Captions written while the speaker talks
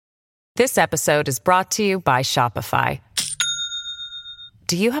This episode is brought to you by Shopify.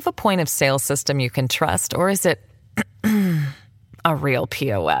 Do you have a point of sale system you can trust, or is it a real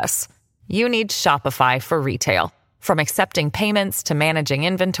POS? You need Shopify for retail. From accepting payments to managing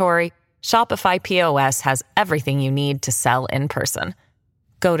inventory, Shopify POS has everything you need to sell in person.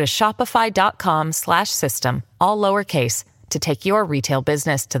 Go to shopify.com/system, all lowercase, to take your retail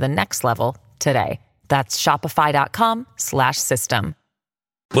business to the next level today. That's shopify.com/system.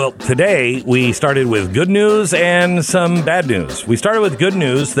 Well, today we started with good news and some bad news. We started with good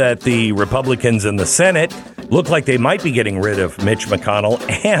news that the Republicans in the Senate look like they might be getting rid of Mitch McConnell.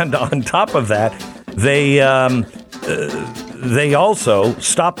 And on top of that, they also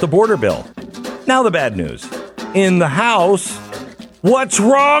stopped the border bill. Now the bad news. In the House, what's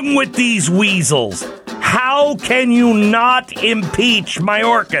wrong with these weasels? How can you not impeach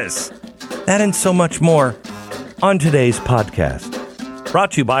Mayorkas? That and so much more on today's podcast.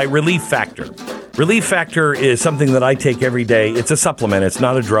 Brought to you by Relief Factor. Relief Factor is something that I take every day. It's a supplement. It's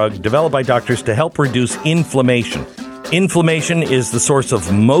not a drug, developed by doctors to help reduce inflammation. Inflammation is the source of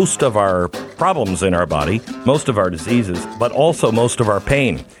most of our problems in our body, most of our diseases, but also most of our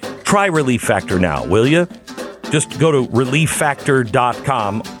pain. Try Relief Factor now, will you? Just go to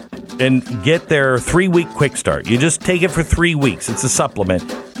relieffactor.com and get their 3-week quick start. You just take it for 3 weeks. It's a supplement.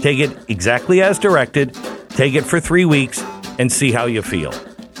 Take it exactly as directed. Take it for 3 weeks and see how you feel.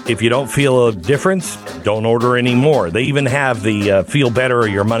 If you don't feel a difference, don't order any more. They even have the feel better or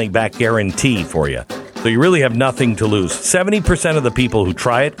your money back guarantee for you. So you really have nothing to lose. 70% of the people who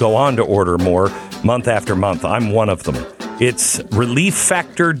try it go on to order more month after month. I'm one of them. It's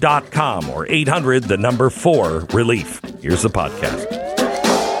relieffactor.com or 800-4-RELIEF. Here's the podcast.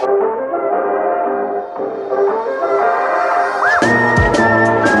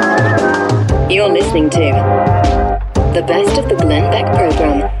 You're listening to the best of the Glenn Beck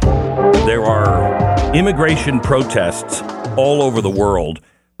program. There are immigration protests all over the world,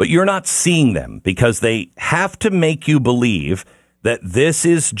 but you're not seeing them because they have to make you believe that this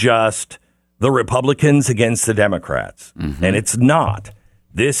is just the Republicans against the Democrats. Mm-hmm. And it's not.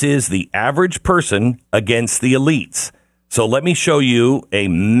 This is the average person against the elites. So let me show you a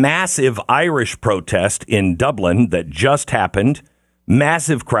massive Irish protest in Dublin that just happened.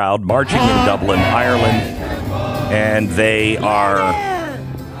 Massive crowd marching in Dublin, Ireland. And they are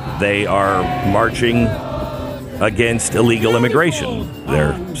marching against illegal immigration.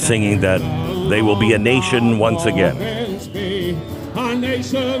 They're singing that they will be a nation once again.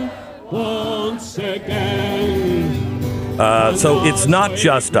 So it's not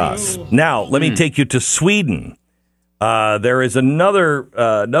just us. Now, let me take you to Sweden. There is another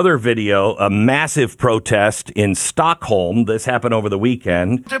video, a massive protest in Stockholm. This happened over the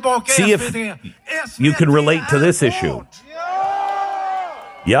weekend. See if you can relate to this issue.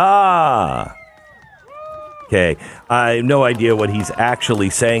 Yeah. Okay. I have no idea what he's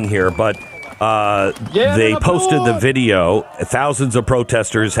actually saying here, but they posted the video. Thousands of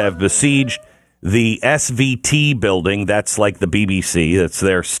protesters have besieged the SVT building. That's like the BBC. That's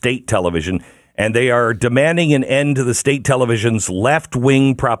their state television. And they are demanding an end to the state television's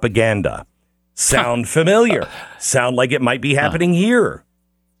left-wing propaganda. Sound familiar? Sound like it might be happening here.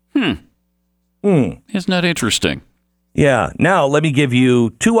 Isn't that interesting? Yeah. Now, let me give you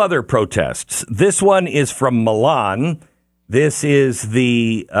two other protests. This one is from Milan. This is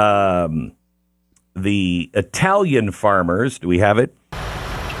the Italian farmers. Do we have it?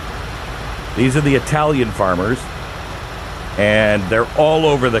 These are the Italian farmers. And they're all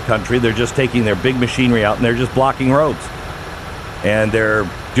over the country. They're just taking their big machinery out and they're just blocking roads. And they're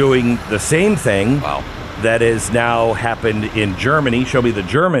doing the same thing that has now happened in Germany. Show me the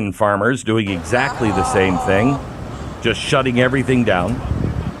German farmers doing exactly the same thing, just shutting everything down.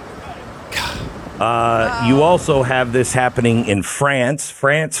 You also have this happening in France.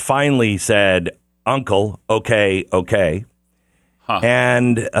 France finally said, "Uncle, okay."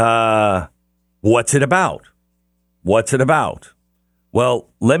 And what's it about? What's it about? Well,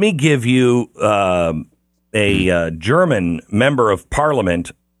 let me give you a German member of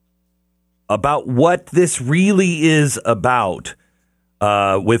parliament about what this really is about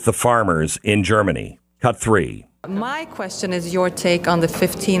with the farmers in Germany. Cut 3. My question is your take on the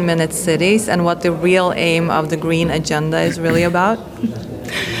 15-minute cities and what the real aim of the green agenda is really about.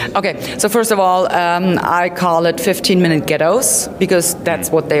 Okay, so first of all, I call it 15-minute ghettos because that's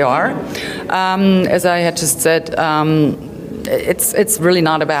what they are. As I had just said, it's really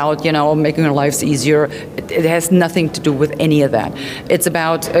not about, making our lives easier. It has nothing to do with any of that. It's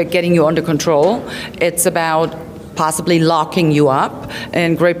about getting you under control. It's about possibly locking you up.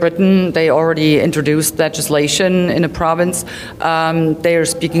 In Great Britain, they already introduced legislation in a province. They are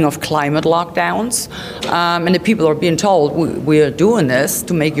speaking of climate lockdowns. And the people are being told, we are doing this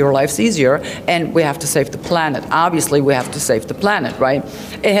to make your lives easier, and we have to save the planet. Obviously, we have to save the planet, right?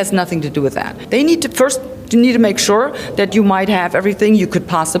 It has nothing to do with that. They need to first make sure that you might have everything you could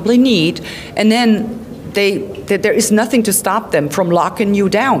possibly need, and then there is nothing to stop them from locking you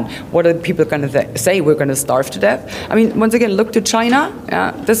down. What are people going to say? We're going to starve to death? I mean, once again, look to China.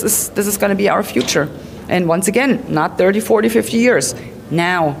 This is going to be our future. And once again, not 30, 40, 50 years.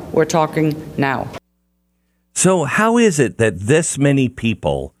 Now, we're talking now. So how is it that this many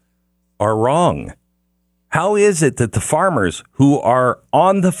people are wrong? How is it that the farmers who are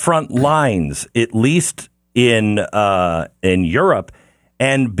on the front lines, at least in Europe,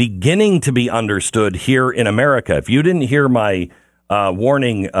 and beginning to be understood here in America? If you didn't hear my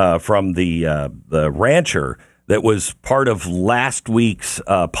warning from the rancher that was part of last week's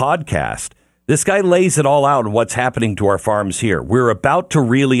podcast, this guy lays it all out on what's happening to our farms here. We're about to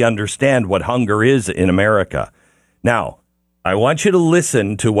really understand what hunger is in America. Now, I want you to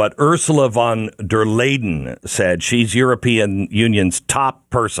listen to what Ursula von der Leyen said. She's European Union's top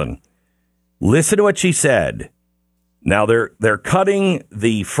person. Listen to what she said. Now, they're cutting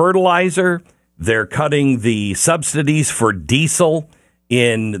the fertilizer. They're cutting the subsidies for diesel.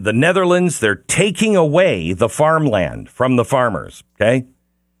 In the Netherlands, they're taking away the farmland from the farmers, okay?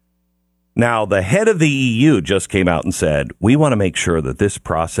 Now, the head of the EU just came out and said, we want to make sure that this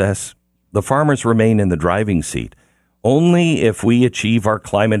process, the farmers remain in the driving seat. Only if we achieve our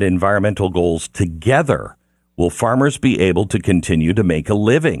climate and environmental goals together will farmers be able to continue to make a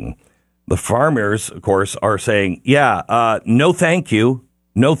living. The farmers, of course, are saying, no, thank you.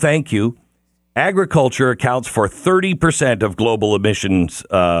 No, thank you. Agriculture accounts for 30% of global emissions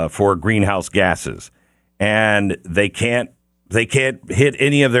for greenhouse gases. And they can't hit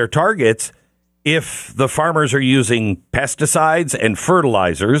any of their targets if the farmers are using pesticides and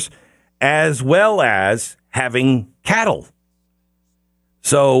fertilizers, as well as having cattle.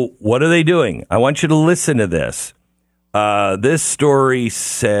 So what are they doing? I want you to listen to this. This story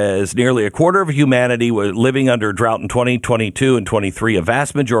says nearly a quarter of humanity was living under drought in 2022 and 23, a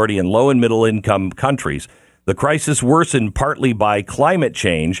vast majority in low and middle income countries. The crisis worsened partly by climate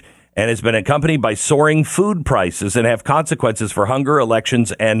change and has been accompanied by soaring food prices and have consequences for hunger,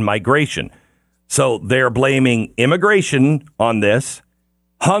 elections, and migration. So they're blaming immigration on this,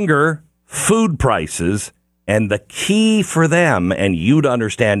 hunger, food prices, and the key for them, and you to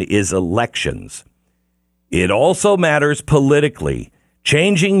understand, is elections. It also matters politically.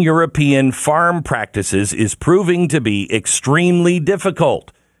 Changing European farm practices is proving to be extremely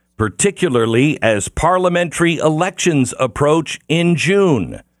difficult, particularly as parliamentary elections approach in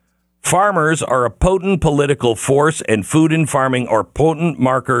June. Farmers are a potent political force, and food and farming are potent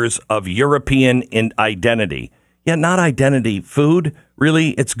markers of European identity. Yeah, not identity. Food,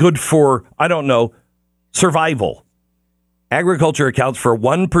 really, it's good for, survival. Agriculture accounts for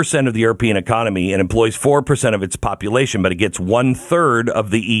 1% of the European economy and employs 4% of its population, but it gets 1/3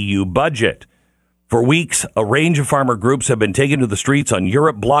 of the EU budget. For weeks, a range of farmer groups have been taken to the streets on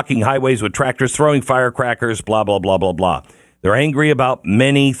Europe, blocking highways with tractors, throwing firecrackers, blah, blah, blah, blah, blah. They're angry about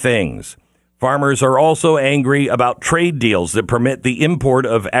many things. Farmers are also angry about trade deals that permit the import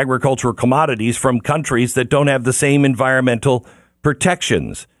of agricultural commodities from countries that don't have the same environmental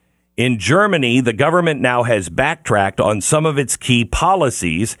protections. In Germany, the government now has backtracked on some of its key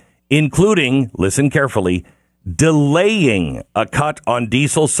policies, including, listen carefully, delaying a cut on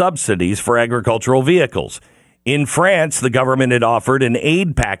diesel subsidies for agricultural vehicles. In France, the government had offered an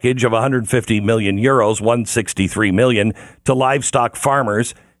aid package of 150 million euros, 163 million, to livestock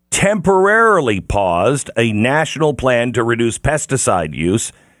farmers, temporarily paused a national plan to reduce pesticide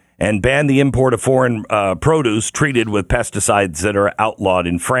use and ban the import of foreign produce treated with pesticides that are outlawed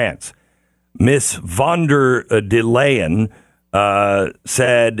in France. Miss von der Leyen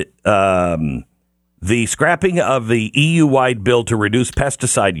said the scrapping of the EU-wide bill to reduce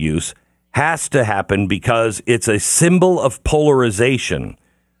pesticide use has to happen because it's a symbol of polarization.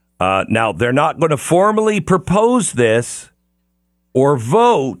 Now, they're not going to formally propose this or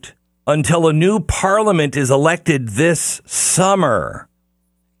vote until a new parliament is elected this summer.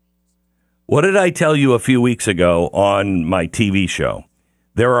 What did I tell you a few weeks ago on my TV show?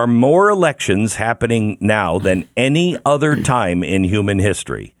 There are more elections happening now than any other time in human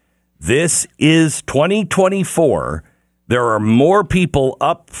history. This is 2024. There are more people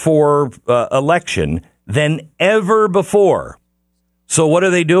up for election than ever before. So what are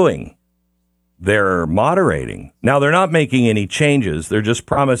they doing? They're moderating. Now, they're not making any changes. They're just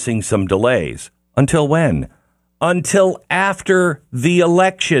promising some delays. Until when? until after the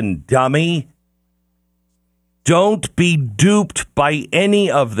election, dummy. Don't be duped by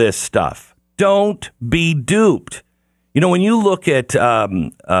any of this stuff. Don't be duped. You know, when you look at Joe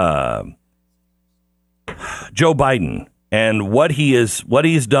Biden and what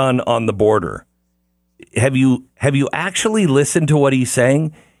he's done on the border, have you actually listened to what he's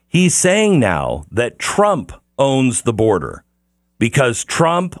saying? He's saying now that Trump owns the border because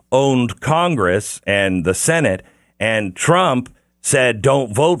Trump owned Congress and the Senate, and Trump said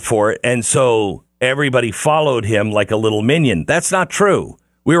don't vote for it, and so everybody followed him like a little minion. That's not true.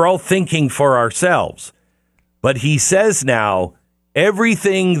 We were all thinking for ourselves. But he says now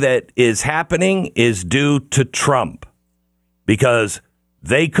everything that is happening is due to Trump because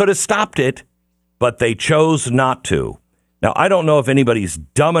they could have stopped it, but they chose not to. Now, I don't know if anybody's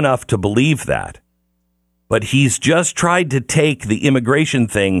dumb enough to believe that, but he's just tried to take the immigration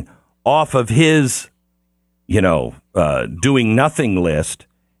thing off of his, doing nothing list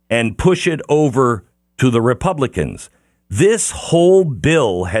and push it over to the Republicans. This whole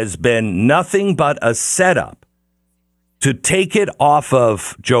bill has been nothing but a setup to take it off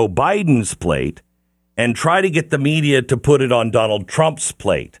of Joe Biden's plate and try to get the media to put it on Donald Trump's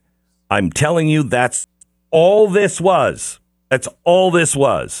plate. I'm telling you, that's all this was. That's all this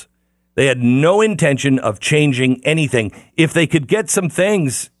was. They had no intention of changing anything. If they could get some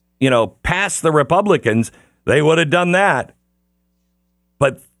things, past the Republicans, they would have done that.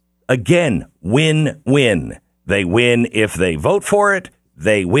 But again, win-win. They win if they vote for it.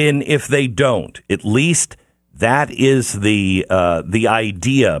 They win if they don't. At least that is the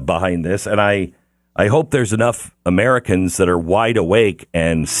idea behind this. And I hope there's enough Americans that are wide awake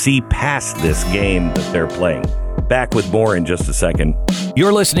and see past this game that they're playing. Back with more in just a second.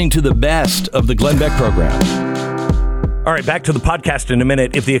 You're listening to the best of the Glenn Beck program. All right, back to the podcast in a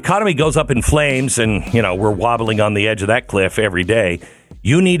minute. If the economy goes up in flames and, we're wobbling on the edge of that cliff every day,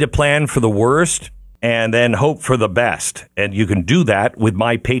 you need to plan for the worst and then hope for the best. And you can do that with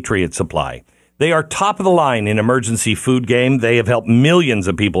My Patriot Supply. They are top of the line in emergency food game. They have helped millions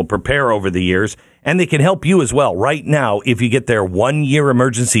of people prepare over the years, and they can help you as well. Right now, if you get their 1-year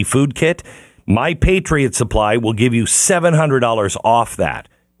emergency food kit, My Patriot Supply will give you $700 off that.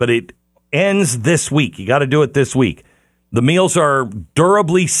 But it ends this week. You got to do it this week. The meals are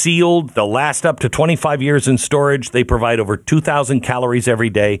durably sealed. They'll last up to 25 years in storage. They provide over 2,000 calories every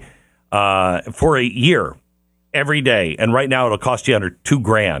day for a year, every day. And right now it'll cost you under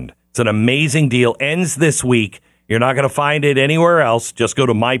 $2,000. It's an amazing deal. Ends this week. You're not going to find it anywhere else. Just go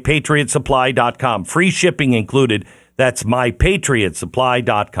to mypatriotsupply.com. Free shipping included. That's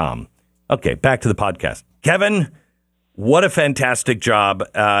mypatriotsupply.com. Okay, back to the podcast. Kevin, what a fantastic job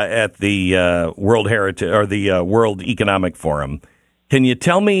at the World Heritage or the World Economic Forum. Can you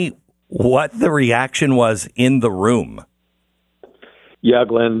tell me what the reaction was in the room? Yeah,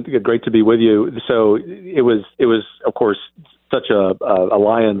 Glenn, great to be with you. So it was of course such a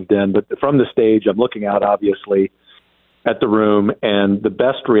lion's den, but from the stage, I'm looking out obviously at the room, and the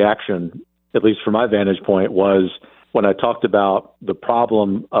best reaction, at least from my vantage point, was when I talked about the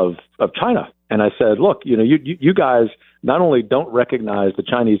problem of China. And I said, look, you guys not only don't recognize the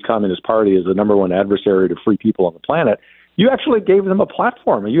Chinese Communist Party as the number one adversary to free people on the planet, you actually gave them a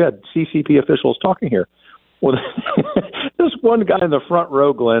platform. And you had CCP officials talking here. Well, this one guy in the front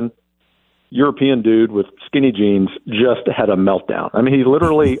row, Glenn, European dude with skinny jeans, just had a meltdown. I mean, he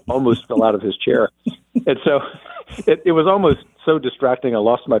literally almost fell out of his chair. And so it was almost so distracting, I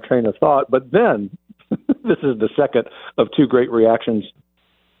lost my train of thought. But then, this is the second of two great reactions.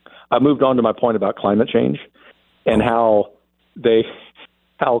 I moved on to my point about climate change and how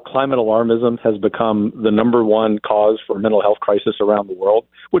climate alarmism has become the number one cause for mental health crisis around the world,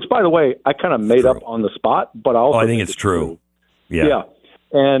 which, by the way, I kind of made up on the spot, but I think it's true. Yeah.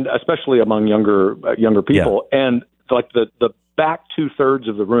 And especially among younger people. Yeah. And like the back 2/3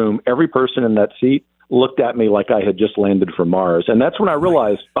 of the room, every person in that seat looked at me like I had just landed from Mars. And that's when I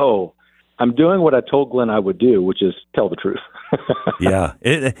realized, I'm doing what I told Glenn I would do, which is tell the truth. Yeah.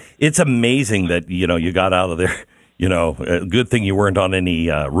 It's amazing that, you got out of there. Good thing you weren't on any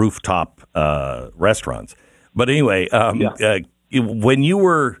rooftop restaurants. But anyway, when you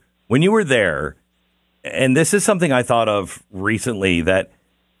were there, and this is something I thought of recently, that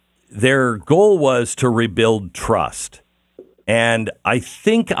their goal was to rebuild trust. And I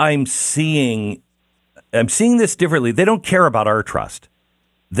think I'm seeing this differently. They don't care about our trust.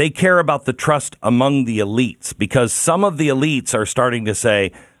 They care about the trust among the elites, because some of the elites are starting to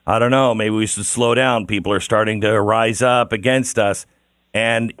say, I don't know, maybe we should slow down. People are starting to rise up against us.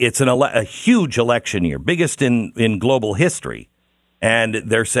 And it's a huge election year, biggest in global history. And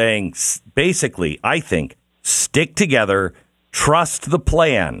they're saying, basically, I think, stick together, trust the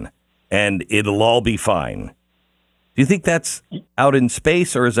plan, and it'll all be fine. Do you think that's out in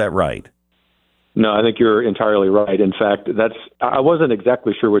space, or is that right? No, I think you're entirely right. In fact, I wasn't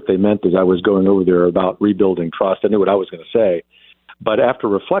exactly sure what they meant as I was going over there about rebuilding trust. I knew what I was going to say. But after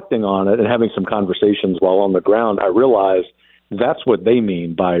reflecting on it and having some conversations while on the ground, I realized that's what they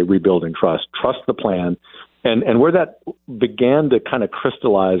mean by rebuilding trust. Trust the plan. And where that began to kind of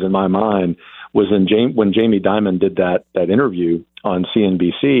crystallize in my mind was when Jamie Dimon did that interview on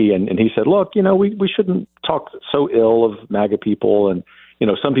CNBC, and he said, look, we shouldn't talk so ill of MAGA people, and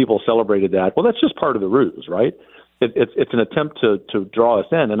some people celebrated that. Well, that's just part of the ruse, right? It's an attempt to draw us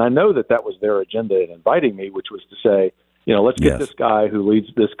in, and I know that was their agenda in inviting me, which was to say, let's get this guy who leads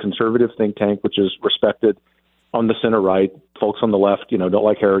this conservative think tank, which is respected on the center right. Folks on the left, don't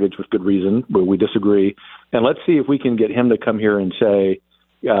like heritage with good reason, but we disagree. And let's see if we can get him to come here and say,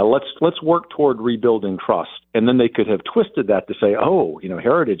 let's work toward rebuilding trust. And then they could have twisted that to say,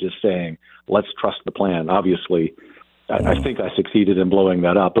 heritage is saying, let's trust the plan. Obviously, I think I succeeded in blowing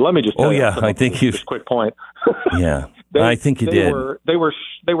that up. But let me just tell you, I think you. Just quick point. Yeah, I think you did. They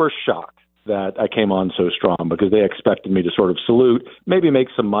were shocked that I came on so strong because they expected me to sort of salute, maybe make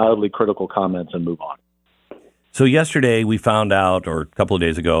some mildly critical comments and move on. So yesterday we found out, or a couple of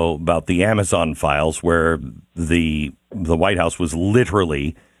days ago, about the Amazon files where the White House was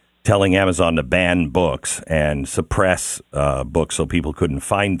literally telling Amazon to ban books and suppress books so people couldn't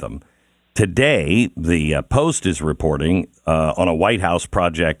find them. Today, the Post is reporting on a White House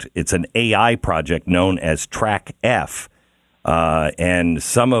project. It's an AI project known as Track F. And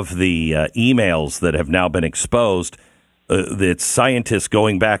some of the emails that have now been exposed, it's scientists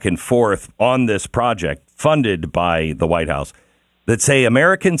going back and forth on this project funded by the White House that say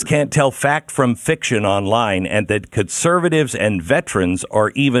Americans can't tell fact from fiction online and that conservatives and veterans are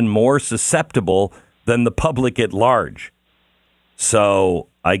even more susceptible than the public at large. So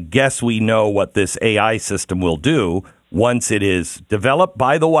I guess we know what this AI system will do once it is developed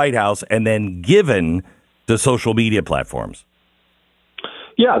by the White House and then given to social media platforms.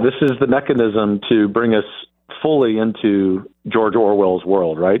 Yeah, this is the mechanism to bring us fully into George Orwell's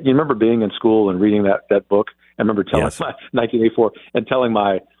world, right? You remember being in school and reading that book? I remember telling my 1984 and telling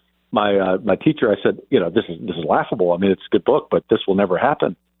my teacher, I said, this is laughable. I mean, it's a good book, but this will never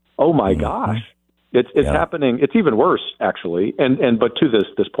happen. Oh my gosh. It's happening. It's even worse, actually. But to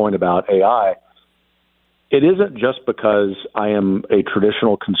this point about AI, it isn't just because I am a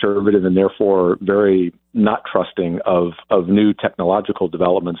traditional conservative and therefore very not trusting of new technological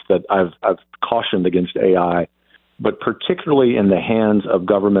developments that I've cautioned against AI, but particularly in the hands of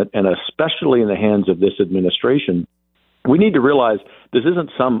government and especially in the hands of this administration. We need to realize this isn't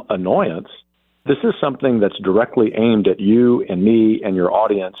some annoyance. This is something that's directly aimed at you and me and your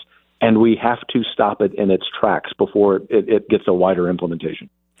audience, and we have to stop it in its tracks before it gets a wider implementation.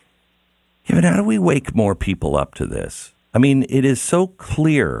 Kevin, how do we wake more people up to this? I mean, it is so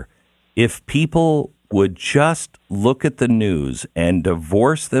clear if people would just look at the news and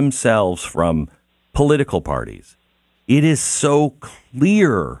divorce themselves from political parties. It is so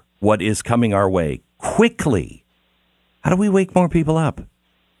clear what is coming our way quickly. How do we wake more people up?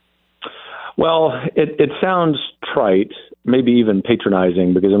 Well, it sounds trite, maybe even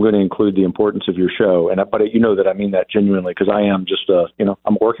patronizing, because I'm going to include the importance of your show. But you know that I mean that genuinely, because I am just I'm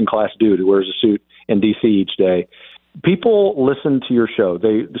a working class dude who wears a suit in D.C. each day. People listen to your show.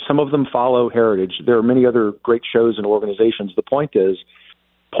 Some of them follow Heritage. There are many other great shows and organizations. The point is,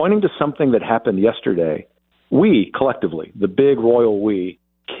 pointing to something that happened yesterday, we collectively, the big royal we,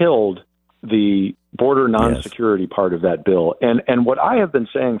 killed the border non-security part of that bill. And what I have been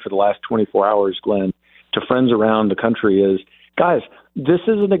saying for the last 24 hours, Glenn, to friends around the country is, guys, this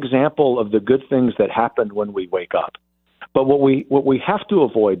is an example of the good things that happen when we wake up. But what we have to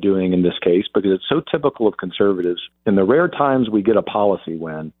avoid doing in this case, because it's so typical of conservatives, in the rare times we get a policy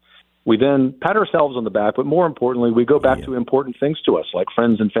win, we then pat ourselves on the back, but more importantly, we go back to important things to us, like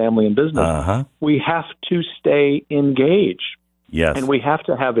friends and family and business. Uh-huh. We have to stay engaged. Yes. And we have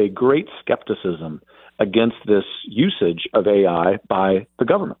to have a great skepticism against this usage of AI by the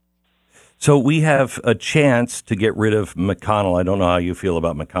government. So we have a chance to get rid of McConnell. I don't know how you feel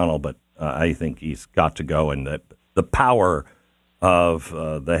about McConnell, but I think he's got to go. And that the power of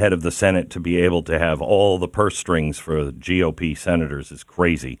the head of the Senate to be able to have all the purse strings for the GOP senators is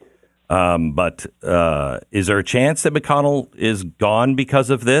crazy. But is there a chance that McConnell is gone because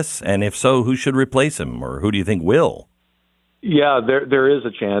of this? And if so, who should replace him, or who do you think will? Yeah, there is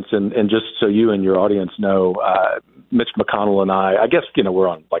a chance, and just so you and your audience know, Mitch McConnell and I guess, we're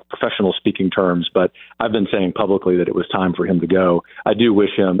on like professional speaking terms, but I've been saying publicly that it was time for him to go. I do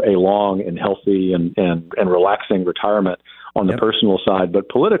wish him a long and healthy and relaxing retirement on the personal side, but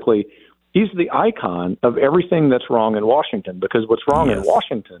politically, he's the icon of everything that's wrong in Washington, because what's wrong in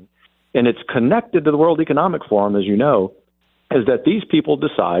Washington, and it's connected to the World Economic Forum, as you know, is that these people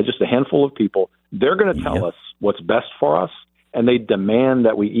decide, just a handful of people, they're going to tell us what's best for us, and they demand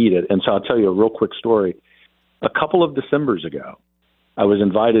that we eat it. And so I'll tell you a real quick story. A couple of Decembers ago, I was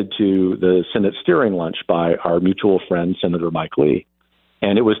invited to the Senate steering lunch by our mutual friend, Senator Mike Lee.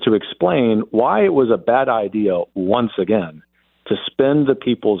 And it was to explain why it was a bad idea, once again, to spend the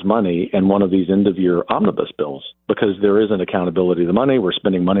people's money in one of these end-of-year omnibus bills, because there isn't accountability of the money. We're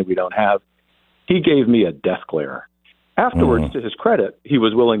spending money we don't have. He gave me a death glare. Afterwards, to his credit, he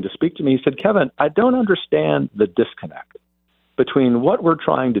was willing to speak to me. He said, Kevin, I don't understand the disconnect between what we're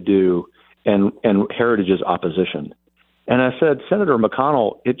trying to do and Heritage's opposition. And I said, Senator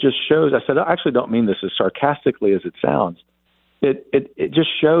McConnell, it just shows, I said, I actually don't mean this as sarcastically as it sounds. It just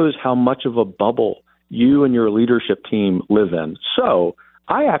shows how much of a bubble you and your leadership team live in. So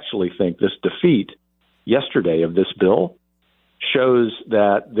I actually think this defeat yesterday of this bill shows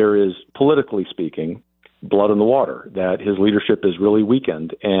that there is, politically speaking, blood in the water, that his leadership is really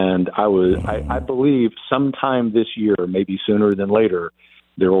weakened. And I believe sometime this year, maybe sooner than later,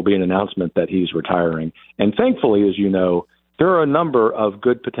 there will be an announcement that he's retiring. And thankfully, as you know, there are a number of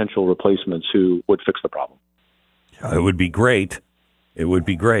good potential replacements who would fix the problem. It would be great. It would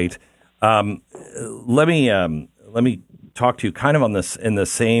be great. Let me talk to you kind of on this in the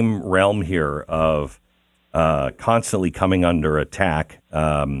same realm here of constantly coming under attack.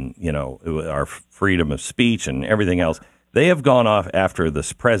 Our freedom of speech and everything else. They have gone off after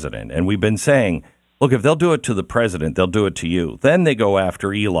this president, and we've been saying, look, if they'll do it to the president, they'll do it to you. Then they go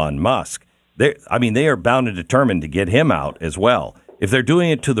after Elon Musk. They are bound and determined to get him out as well. If they're doing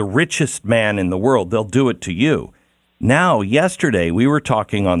it to the richest man in the world, they'll do it to you. Now, yesterday, we were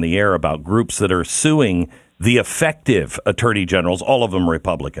talking on the air about groups that are suing the effective attorney generals, all of them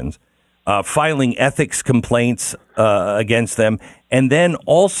Republicans, filing ethics complaints against them, and then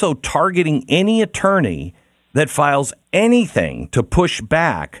also targeting any attorney that files anything to push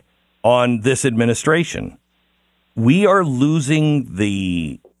back on this administration. We are losing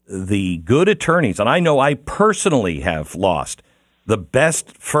the good attorneys, and I know I personally have lost the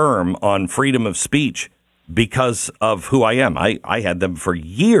best firm on freedom of speech because of who I am. I had them for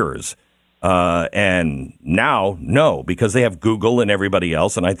years, and now, no, because they have Google and everybody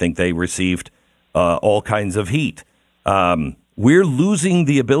else, and I think they received all kinds of heat. We're losing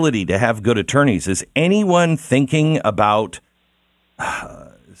the ability to have good attorneys. Is anyone thinking about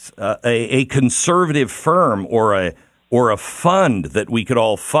a conservative firm or a fund that we could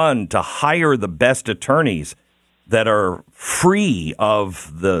all fund to hire the best attorneys that are free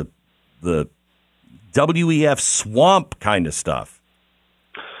of the WEF swamp kind of stuff?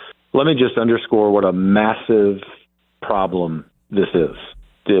 Let me just underscore what a massive problem this is.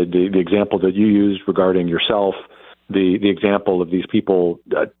 The example that you used regarding yourself, the example of these people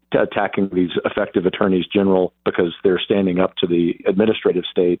attacking these effective attorneys general because they're standing up to the administrative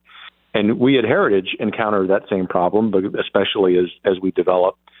state. And we at Heritage encounter that same problem, but especially as we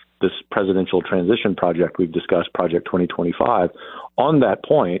develop this presidential transition project we've discussed, Project 2025. On that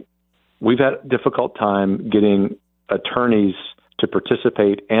point, we've had a difficult time getting attorneys to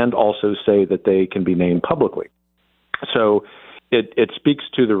participate and also say that they can be named publicly. So it speaks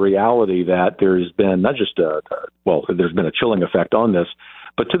to the reality that there's been not just there's been a chilling effect on this,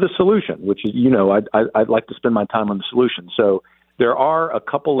 but to the solution, which is, I'd like to spend my time on the solution. So there are a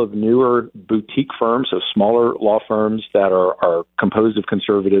couple of newer boutique firms, so smaller law firms that are composed of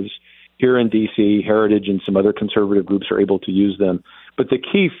conservatives here in D.C. Heritage and some other conservative groups are able to use them. But the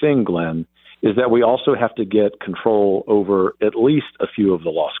key thing, Glenn, is that we also have to get control over at least a few of the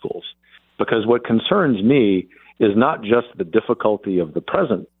law schools, because what concerns me is not just the difficulty of the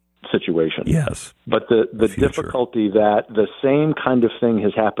present situation, yes, but the difficulty that the same kind of thing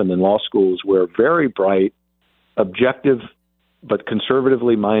has happened in law schools where very bright, objective, but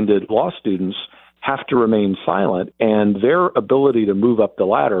conservatively minded law students have to remain silent, and their ability to move up the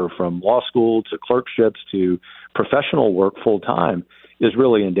ladder from law school to clerkships to professional work full time is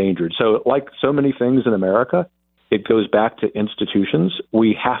really endangered. So like so many things in America, it goes back to institutions.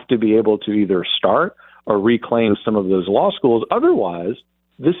 We have to be able to either start or reclaim some of those law schools. Otherwise,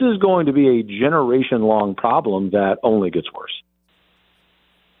 this is going to be a generation-long problem that only gets worse.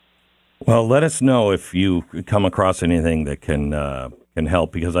 Well, let us know if you come across anything that can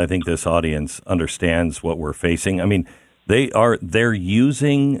help, because I think this audience understands what we're facing. I mean, They're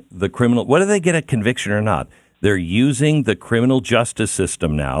using the criminal. Whether they get a conviction or not, they're using the criminal justice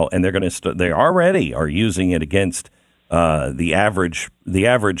system now, and they're going to. They already are using it against the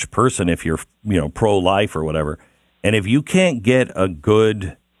average person. If you're pro-life or whatever, and if you can't get a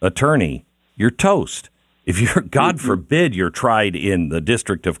good attorney, you're toast. If you're, God forbid, you're tried in the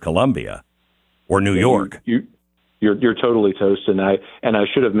District of Columbia or New York. You're totally toast, and I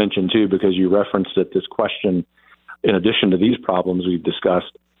should have mentioned too, because you referenced it, this question. In addition to these problems we've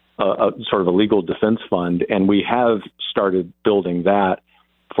discussed, sort of a legal defense fund, and we have started building that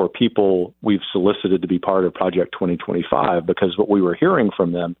for people we've solicited to be part of Project 2025, because what we were hearing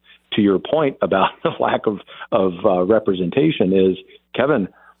from them, to your point about the lack of representation, is, Kevin,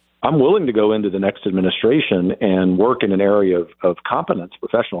 I'm willing to go into the next administration and work in an area of competence,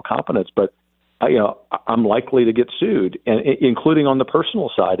 professional competence, but I'm likely to get sued, and including on the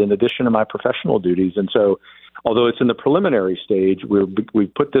personal side, in addition to my professional duties. And so, although it's in the preliminary stage,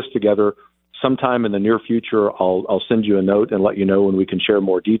 we've put this together. Sometime in the near future, I'll send you a note and let you know when we can share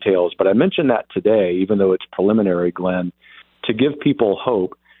more details. But I mentioned that today, even though it's preliminary, Glenn, to give people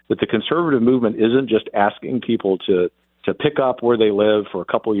hope that the conservative movement isn't just asking people to pick up where they live for a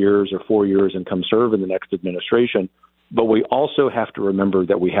couple years or 4 years and come serve in the next administration. But we also have to remember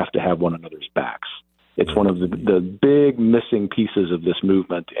that we have to have one another's backs. It's one of the big missing pieces of this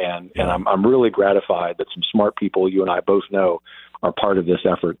movement, and I'm really gratified that some smart people, you and I both know, are part of this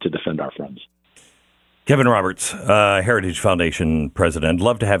effort to defend our friends. Kevin Roberts, Heritage Foundation president.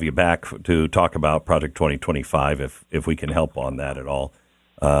 Love to have you back to talk about Project 2025 if we can help on that at all,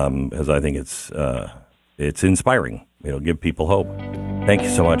 as I think it's inspiring. It'll give people hope. Thank you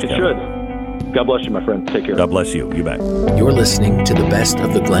so much, Kevin. It should. God bless you, my friend. Take care. God bless you. You bet. You're listening to the best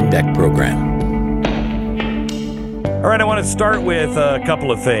of the Glenn Beck program. All right, I want to start with a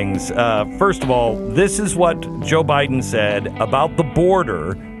couple of things. First of all, this is what Joe Biden said about the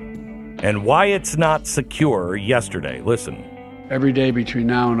border and why it's not secure yesterday. Listen. Every day between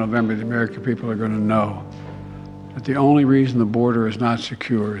now and November, the American people are going to know that the only reason the border is not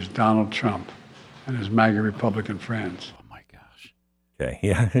secure is Donald Trump and his MAGA Republican friends. Okay,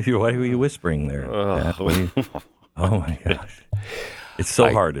 yeah. Why were you whispering there? Oh my gosh, it's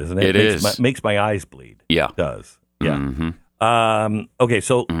so hard, isn't it? It makes my eyes bleed. Yeah, it does. Yeah. Mm-hmm. Okay,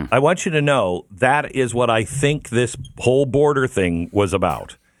 so I want you to know that is what I think this whole border thing was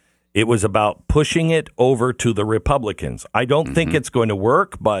about. It was about pushing it over to the Republicans. I don't think it's going to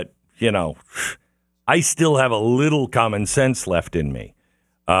work, but I still have a little common sense left in me.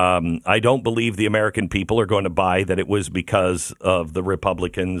 I don't believe the American people are going to buy that it was because of the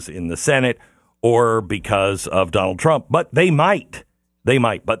Republicans in the Senate or because of Donald Trump, but they might. They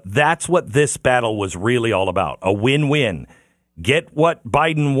might. But that's what this battle was really all about, a win-win. Get what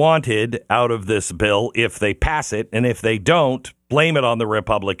Biden wanted out of this bill if they pass it, and if they don't, blame it on the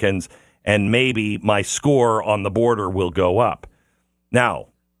Republicans, and maybe my score on the border will go up. Now,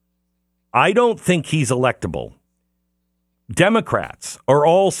 I don't think he's electable. Democrats are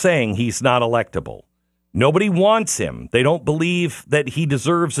all saying he's not electable. Nobody wants him. They don't believe that he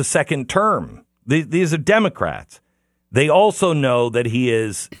deserves a second term. These are Democrats. They also know that he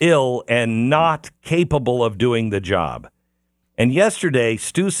is ill and not capable of doing the job. And yesterday,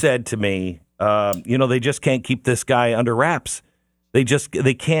 Stu said to me, they just can't keep this guy under wraps. They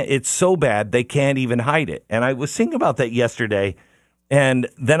can't. It's so bad they can't even hide it. And I was thinking about that yesterday, and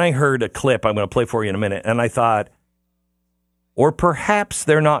then I heard a clip I'm going to play for you in a minute, and I thought, or perhaps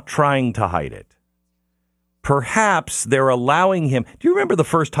they're not trying to hide it. Perhaps they're allowing him. Do you remember the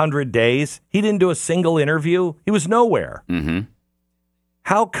first 100 days? He didn't do a single interview. He was nowhere. Mm-hmm.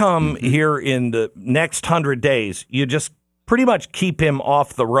 How come here in the next 100 days, you just pretty much keep him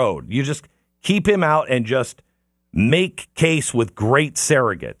off the road? You just keep him out and just make case with great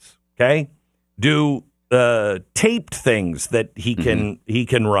surrogates, okay? Do taped things that he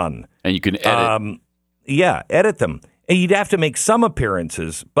can run. And you can edit. Edit them. And you'd have to make some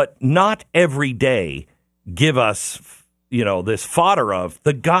appearances, but not every day give us, this fodder of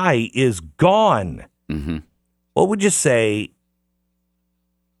the guy is gone. Mm-hmm. What would you say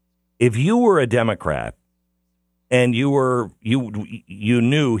if you were a Democrat and you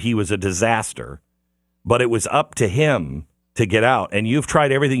knew he was a disaster, but it was up to him to get out, and you've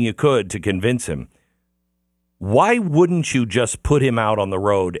tried everything you could to convince him? Why wouldn't you just put him out on the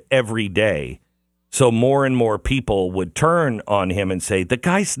road every day so more and more people would turn on him and say, the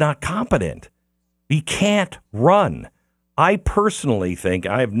guy's not competent. He can't run. I personally think,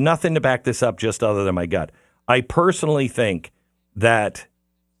 I have nothing to back this up just other than my gut. I personally think that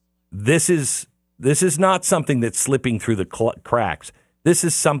this is not something that's slipping through the cracks. This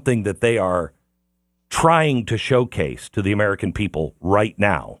is something that they are trying to showcase to the American people right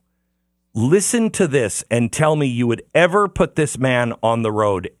now. Listen to this and tell me you would ever put this man on the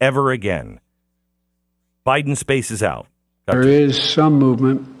road ever again. Biden spaces out. There is some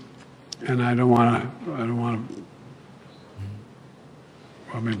movement, and I don't want to,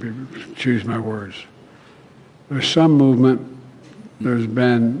 well, maybe choose my words. There's some movement. There's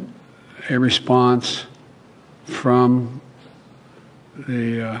been a response from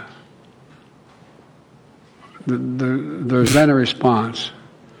there's been a response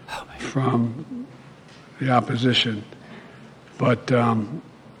from the opposition, but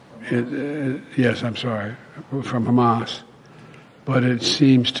yes, I'm sorry, from Hamas, but it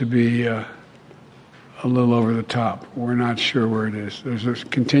seems to be a little over the top. We're not sure where it is. There's a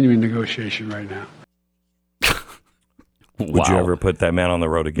continuing negotiation right now. Would you ever put that man on the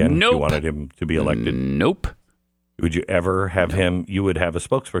road again Nope. if you wanted him to be elected? Nope. Would you ever have him? You would have a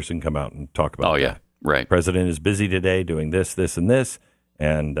spokesperson come out and talk about that. Right. President is busy today doing this, this, and this,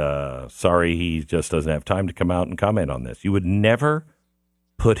 and sorry, he just doesn't have time to come out and comment on this. You would never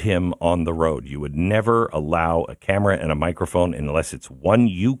put him on the road. You would never allow a camera and a microphone unless it's one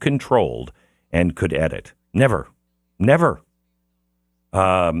you controlled and could edit. Never. Never.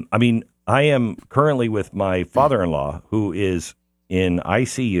 I mean, I am currently with my father-in-law who is in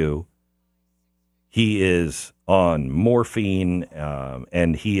ICU. He is on morphine,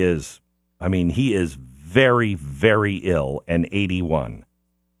 and he is very, very ill and 81.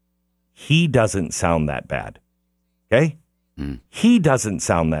 He doesn't sound that bad. Okay? He doesn't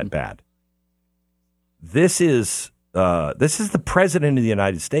sound that bad. This is the president of the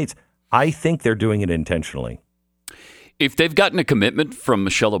United States. I think they're doing it intentionally. If they've gotten a commitment from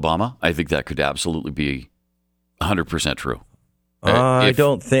Michelle Obama, I think that could absolutely be 100% true.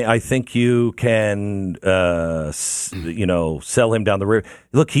 I think you can, sell him down the river.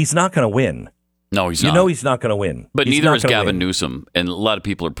 Look, he's not going to win. No, he's not. You know he's not going to win. But He's neither not is gonna Gavin win. Newsom, and a lot of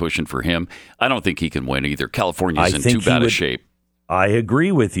people are pushing for him. I don't think he can win either. California's in too bad a shape. I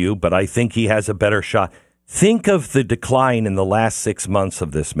agree with you, but I think he has a better shot. Think of the decline in the last 6 months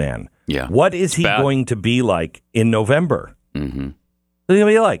of this man. Yeah. What is he going to be like in November? Mm-hmm. What's he going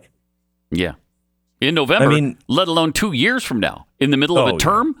to be like? Yeah. In November, I mean, let alone 2 years from now, in the middle of a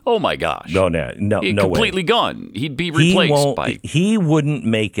term? Oh, my gosh. No He'd way. completely gone. He'd be replaced by... He wouldn't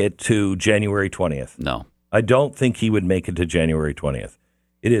make it to January 20th. No. I don't think he would make it to January 20th.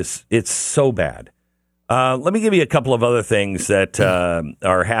 It's so bad. Let me give you a couple of other things that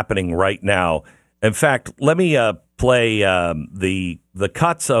are happening right now. In fact, let me play the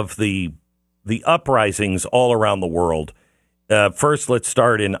cuts of the uprisings all around the world. First, let's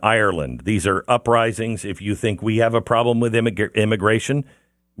start in Ireland. These are uprisings. If you think we have a problem with immigration,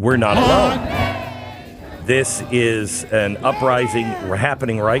 we're not alone. This is an uprising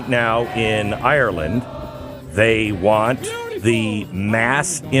happening right now in Ireland. They want the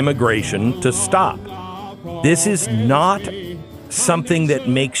mass immigration to stop. This is not something that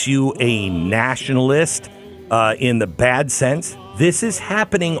makes you a nationalist in the bad sense. This is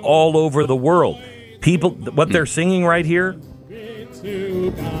happening all over the world. People, what they're singing right here is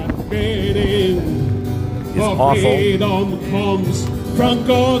awful. Freedom comes from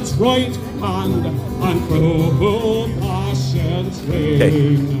God's right hand and compassion's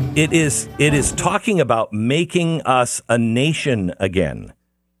reign. It is talking about making us a nation again.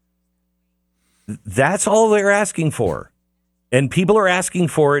 That's all they're asking for. And people are asking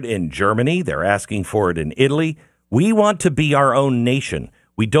for it in Germany. They're asking for it in Italy. We want to be our own nation.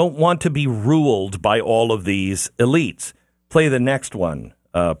 We don't want to be ruled by all of these elites. Play the next one,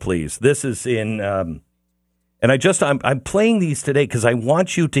 please. This is in, and I'm playing these today because I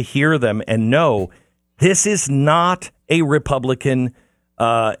want you to hear them and know this is not a Republican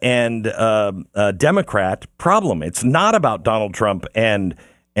and Democrat problem. It's not about Donald Trump and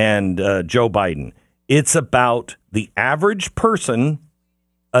Joe Biden. It's about the average person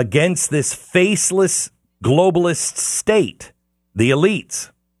against this faceless globalist state, the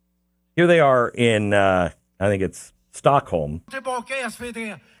elites. Here they are in, I think it's Stockholm.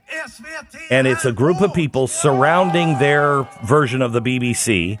 And it's a group of people surrounding their version of the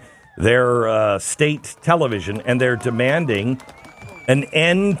BBC, their state television, and they're demanding an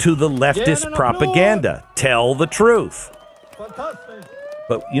end to the leftist propaganda. Tell the truth.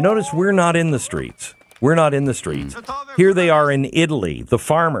 But you notice we're not in the streets. We're not in the streets. Here they are in Italy, the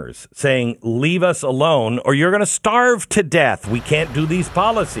farmers saying, leave us alone or you're going to starve to death. We can't do these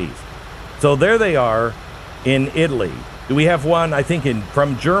policies. So there they are in Italy. Do we have one, I think,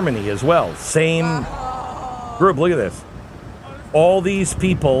 from Germany as well? Same group. Look at this. All these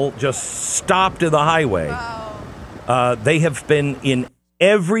people just stopped at the highway. They have been in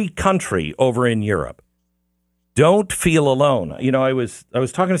every country over in Europe. Don't feel alone. You know, I was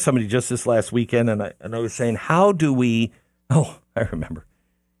talking to somebody just this last weekend, and I was saying, how do we? Oh, I remember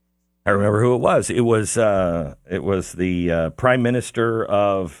who it was. It was the Prime Minister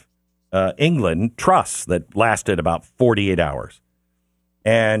of England, Truss, that lasted about 48 hours,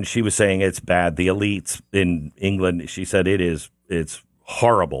 and she was saying it's bad. The elites in England, she said it's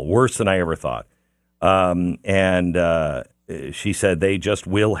horrible, worse than I ever thought, and she said they just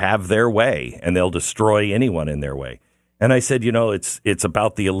will have their way and they'll destroy anyone in their way. And I said, you know, it's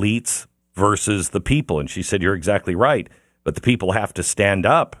about the elites versus the people. And she said, you're exactly right. But the people have to stand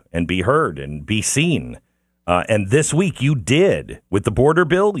up and be heard and be seen. And this week you did. With the border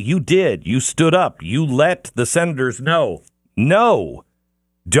bill, you did. You stood up. You let the senators know, no,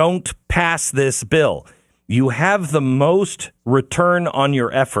 don't pass this bill. You have the most return on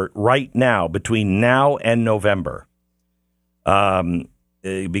your effort right now between now and November.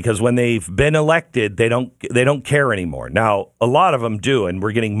 Because when they've been elected, they don't care anymore. Now, a lot of them do, and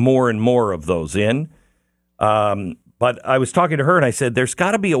we're getting more and more of those in. But I was talking to her, and I said, there's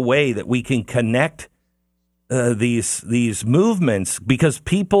got to be a way that we can connect these movements, because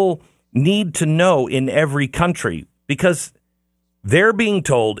people need to know in every country, because they're being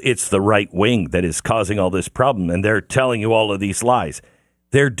told it's the right wing that is causing all this problem, and they're telling you all of these lies.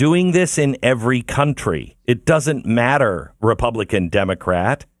 They're doing this in every country. It doesn't matter, Republican,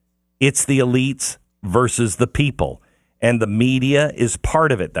 Democrat. It's the elites versus the people. And the media is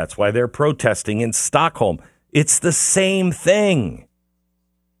part of it. That's why they're protesting in Stockholm. It's the same thing.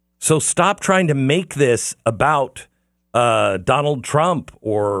 So stop trying to make this about Donald Trump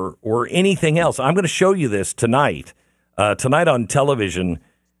or anything else. I'm going to show you this tonight. Tonight on television,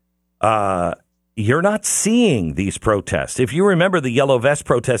 you're not seeing these protests. If you remember the Yellow Vest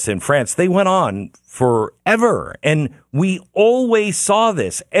protests in France, they went on forever. And we always saw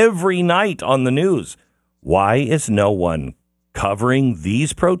this every night on the news. Why is no one covering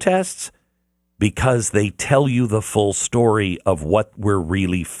these protests? Because they tell you the full story of what we're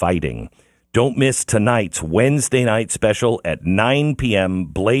really fighting. Don't miss tonight's Wednesday night special at 9 p.m.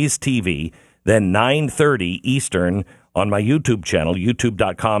 Blaze TV, then 9:30 Eastern on my YouTube channel,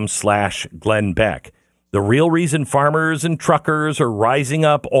 youtube.com/Glenn Beck. The real reason farmers and truckers are rising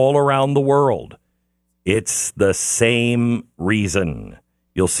up all around the world. It's the same reason.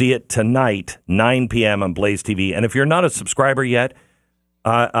 You'll see it tonight, 9 p.m. on Blaze TV. And if you're not a subscriber yet,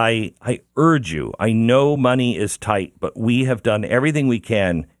 I urge you. I know money is tight, but we have done everything we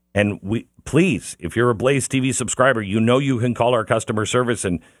can. And please, if you're a Blaze TV subscriber, you know you can call our customer service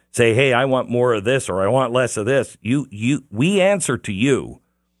and say, hey, I want more of this or I want less of this. We answer to you.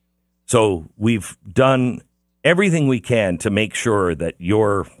 So we've done everything we can to make sure that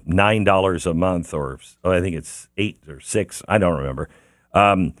your $9 a month, or I think it's $8 or $6, I don't remember,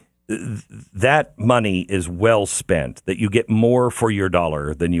 that money is well spent, that you get more for your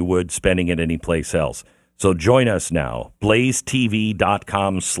dollar than you would spending it anyplace else. So join us now,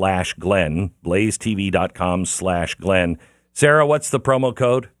 blazetv.com/Glenn, blazetv.com/Glenn. Sarah, what's the promo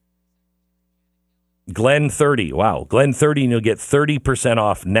code? Glenn30. Wow, Glenn30, and you'll get 30%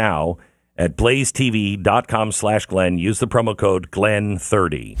 off now at blazetv.com/Glenn. Use the promo code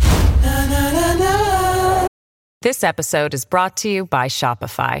Glenn30. This episode is brought to you by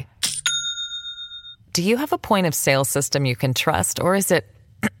Shopify. Do you have a point of sale system you can trust, or is it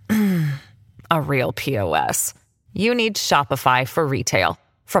a real POS? You need Shopify for retail.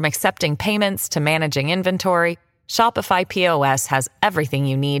 From accepting payments to managing inventory, Shopify POS has everything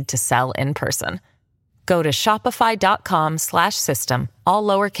you need to sell in person. Go to shopify.com/system, all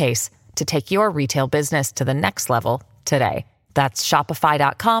lowercase, to take your retail business to the next level today. That's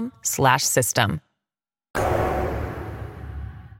shopify.com/system.